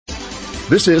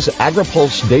This is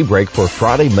AgriPulse Daybreak for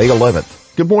Friday, May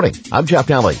 11th. Good morning. I'm Jeff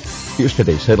Daly. Here's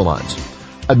today's headlines.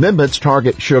 Amendments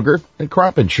target sugar and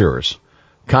crop insurers.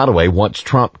 Conaway wants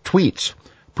Trump tweets.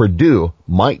 Purdue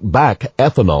might back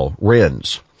ethanol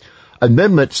RINs.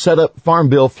 Amendments set up Farm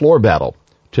Bill floor battle.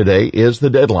 Today is the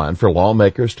deadline for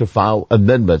lawmakers to file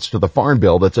amendments to the Farm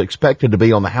Bill that's expected to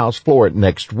be on the House floor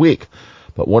next week.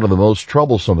 But one of the most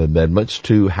troublesome amendments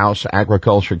to House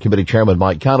Agriculture Committee Chairman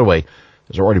Mike Conaway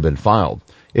has already been filed.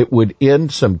 It would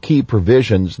end some key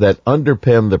provisions that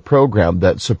underpin the program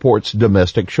that supports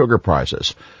domestic sugar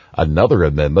prices. Another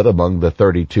amendment among the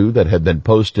 32 that had been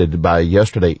posted by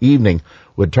yesterday evening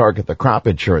would target the crop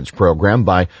insurance program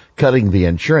by cutting the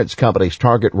insurance company's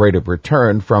target rate of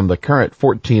return from the current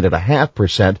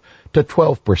 14.5% to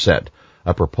 12%,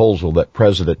 a proposal that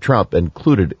President Trump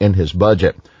included in his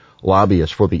budget.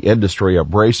 Lobbyists for the industry are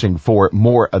bracing for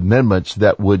more amendments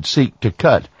that would seek to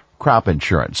cut crop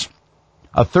insurance.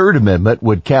 A third amendment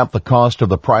would cap the cost of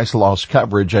the price loss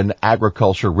coverage and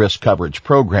agriculture risk coverage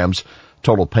programs.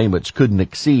 Total payments couldn't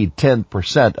exceed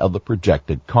 10% of the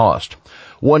projected cost.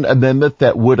 One amendment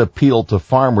that would appeal to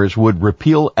farmers would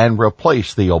repeal and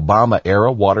replace the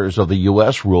Obama-era Waters of the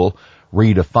U.S. rule,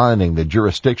 redefining the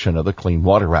jurisdiction of the Clean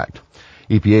Water Act.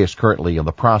 EPA is currently in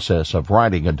the process of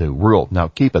writing a new rule. Now,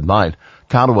 keep in mind,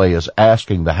 Conaway is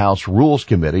asking the House Rules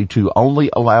Committee to only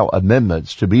allow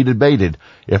amendments to be debated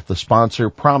if the sponsor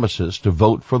promises to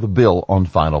vote for the bill on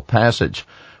final passage.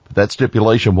 But that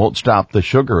stipulation won't stop the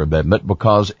sugar amendment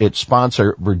because its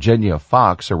sponsor, Virginia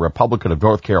Foxx, a Republican of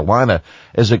North Carolina,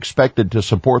 is expected to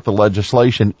support the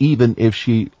legislation even if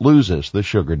she loses the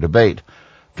sugar debate.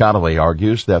 Conaway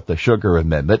argues that the sugar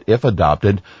amendment, if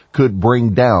adopted, could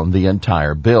bring down the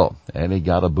entire bill. And he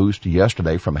got a boost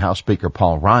yesterday from House Speaker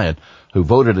Paul Ryan, who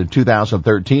voted in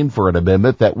 2013 for an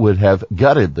amendment that would have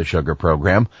gutted the sugar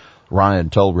program. Ryan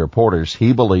told reporters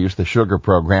he believes the sugar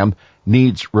program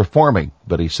needs reforming,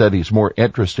 but he said he's more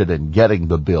interested in getting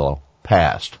the bill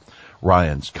passed.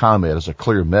 Ryan's comment is a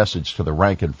clear message to the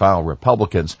rank-and-file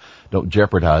Republicans. Don't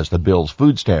jeopardize the bill's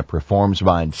food stamp reforms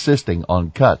by insisting on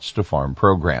cuts to farm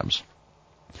programs.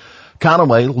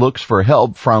 Conaway looks for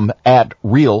help from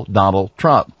 @real Donald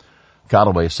Trump.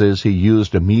 Conaway says he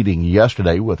used a meeting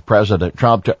yesterday with President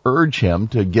Trump to urge him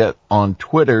to get on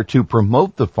Twitter to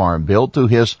promote the farm bill to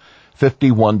his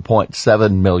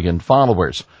 51.7 million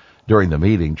followers. During the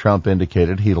meeting, Trump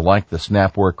indicated he liked the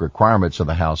SNAP work requirements of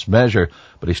the House measure,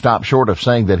 but he stopped short of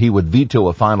saying that he would veto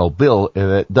a final bill if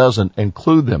it doesn't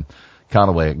include them.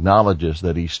 Conaway acknowledges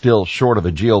that he's still short of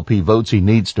the GOP votes he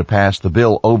needs to pass the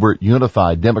bill over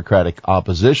unified Democratic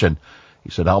opposition. He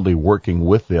said, I'll be working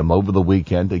with them over the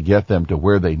weekend to get them to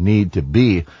where they need to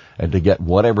be and to get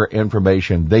whatever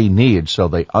information they need so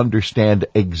they understand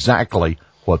exactly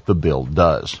what the bill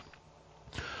does.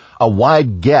 A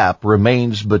wide gap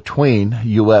remains between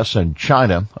U.S. and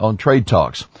China on trade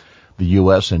talks. The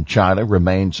U.S. and China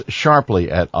remains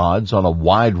sharply at odds on a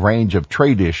wide range of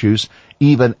trade issues,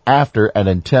 even after an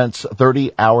intense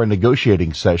 30-hour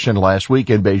negotiating session last week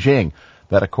in Beijing.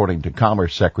 That according to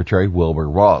Commerce Secretary Wilbur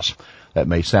Ross. That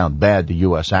may sound bad to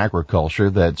U.S. agriculture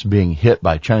that's being hit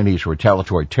by Chinese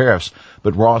retaliatory tariffs,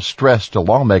 but Ross stressed to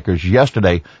lawmakers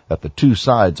yesterday that the two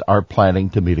sides are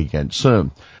planning to meet again soon.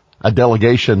 A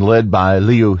delegation led by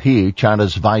Liu He,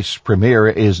 China's vice premier,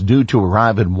 is due to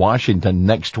arrive in Washington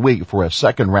next week for a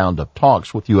second round of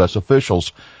talks with U.S.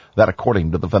 officials, that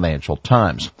according to the Financial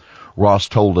Times. Ross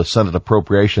told a Senate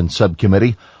Appropriations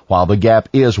Subcommittee, while the gap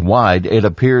is wide, it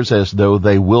appears as though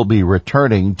they will be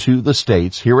returning to the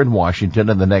states here in Washington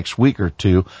in the next week or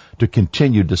two to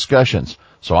continue discussions.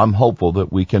 So I'm hopeful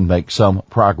that we can make some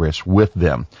progress with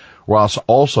them. Ross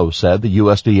also said the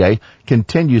USDA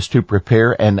continues to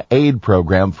prepare an aid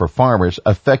program for farmers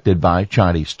affected by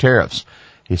Chinese tariffs.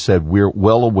 He said, we're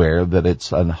well aware that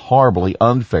it's horribly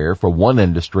unfair for one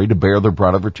industry to bear the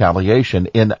brunt of retaliation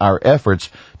in our efforts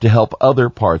to help other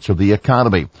parts of the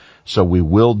economy. So we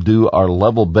will do our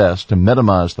level best to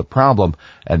minimize the problem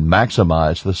and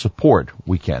maximize the support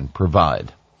we can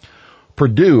provide.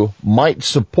 Purdue might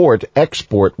support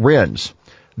export RINs.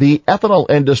 The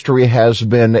ethanol industry has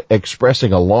been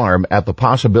expressing alarm at the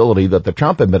possibility that the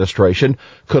Trump administration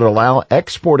could allow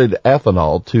exported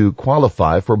ethanol to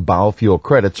qualify for biofuel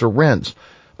credits or RINs.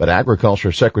 But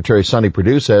Agriculture Secretary Sonny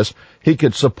Perdue says he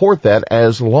could support that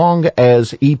as long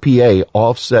as EPA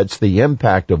offsets the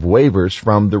impact of waivers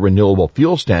from the renewable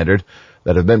fuel standard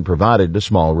that have been provided to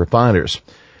small refiners.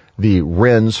 The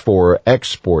RINs for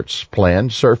exports plan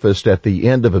surfaced at the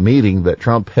end of a meeting that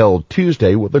Trump held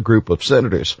Tuesday with a group of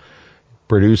senators.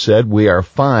 Perdue said, "We are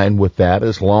fine with that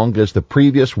as long as the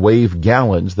previous wave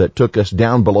gallons that took us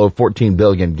down below 14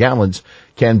 billion gallons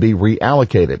can be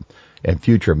reallocated, and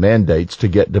future mandates to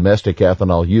get domestic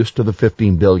ethanol used to the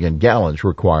 15 billion gallons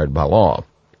required by law."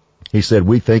 He said,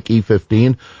 "We think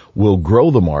E15 will grow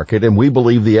the market, and we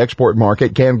believe the export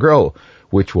market can grow,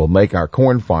 which will make our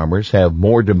corn farmers have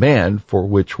more demand, for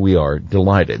which we are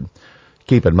delighted."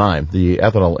 Keep in mind, the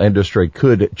ethanol industry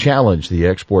could challenge the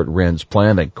export RINs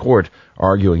plan in court,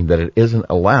 arguing that it isn't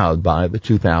allowed by the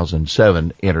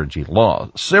 2007 energy law.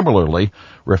 Similarly,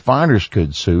 refiners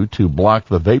could sue to block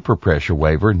the vapor pressure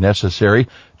waiver necessary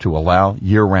to allow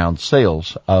year-round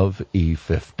sales of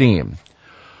E15.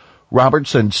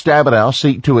 Roberts and Stabenow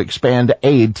seek to expand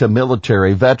aid to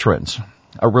military veterans.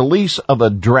 A release of a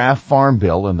draft farm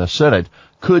bill in the Senate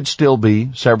could still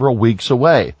be several weeks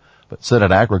away, but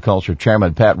Senate Agriculture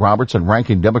Chairman Pat Roberts and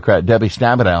Ranking Democrat Debbie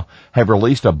Stabenow have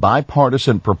released a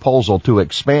bipartisan proposal to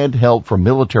expand help for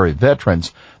military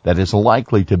veterans that is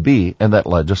likely to be in that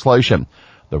legislation.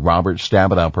 The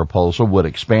Roberts-Stabenow proposal would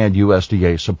expand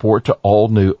USDA support to all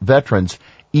new veterans,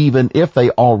 even if they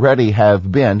already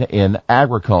have been in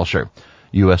agriculture.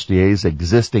 USDA's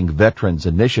existing veterans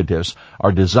initiatives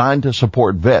are designed to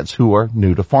support vets who are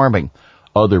new to farming.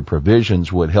 Other provisions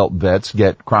would help vets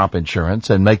get crop insurance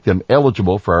and make them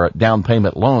eligible for down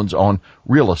payment loans on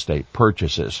real estate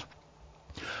purchases.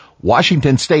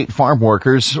 Washington State farm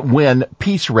workers win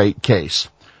piece rate case.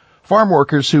 Farm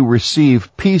workers who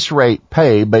receive piece rate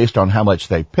pay based on how much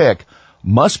they pick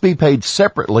must be paid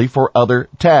separately for other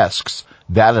tasks.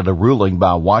 That at a ruling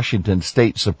by Washington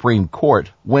State Supreme Court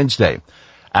Wednesday.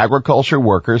 Agriculture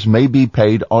workers may be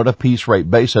paid on a piece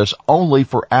rate basis only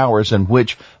for hours in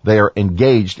which they are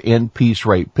engaged in piece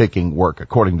rate picking work,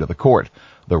 according to the court.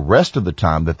 The rest of the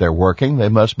time that they're working, they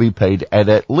must be paid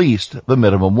at least the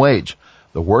minimum wage.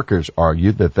 The workers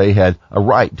argued that they had a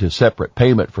right to separate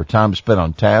payment for time spent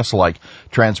on tasks like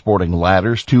transporting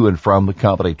ladders to and from the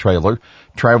company trailer,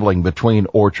 traveling between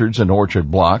orchards and orchard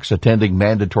blocks, attending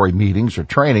mandatory meetings or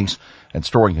trainings, and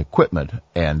storing equipment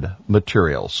and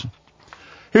materials.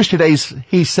 Here's today's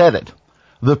He Said It.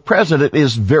 The president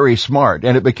is very smart,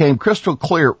 and it became crystal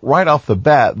clear right off the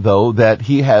bat, though, that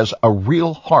he has a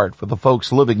real heart for the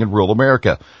folks living in rural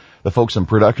America. The folks in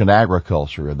production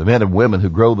agriculture, and the men and women who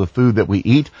grow the food that we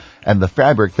eat and the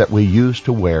fabric that we use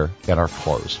to wear in our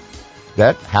clothes.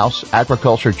 That House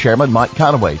Agriculture Chairman Mike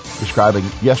Conaway describing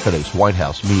yesterday's White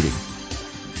House meeting.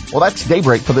 Well, that's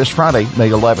Daybreak for this Friday, May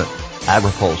 11th.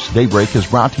 AgriPulse Daybreak is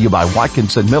brought to you by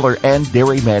Watkinson Miller and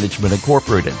Dairy Management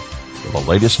Incorporated. For the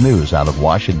latest news out of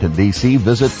Washington, D.C.,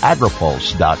 visit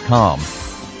agripulse.com.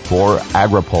 For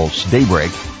AgriPulse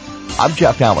Daybreak, I'm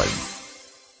Jeff Alley.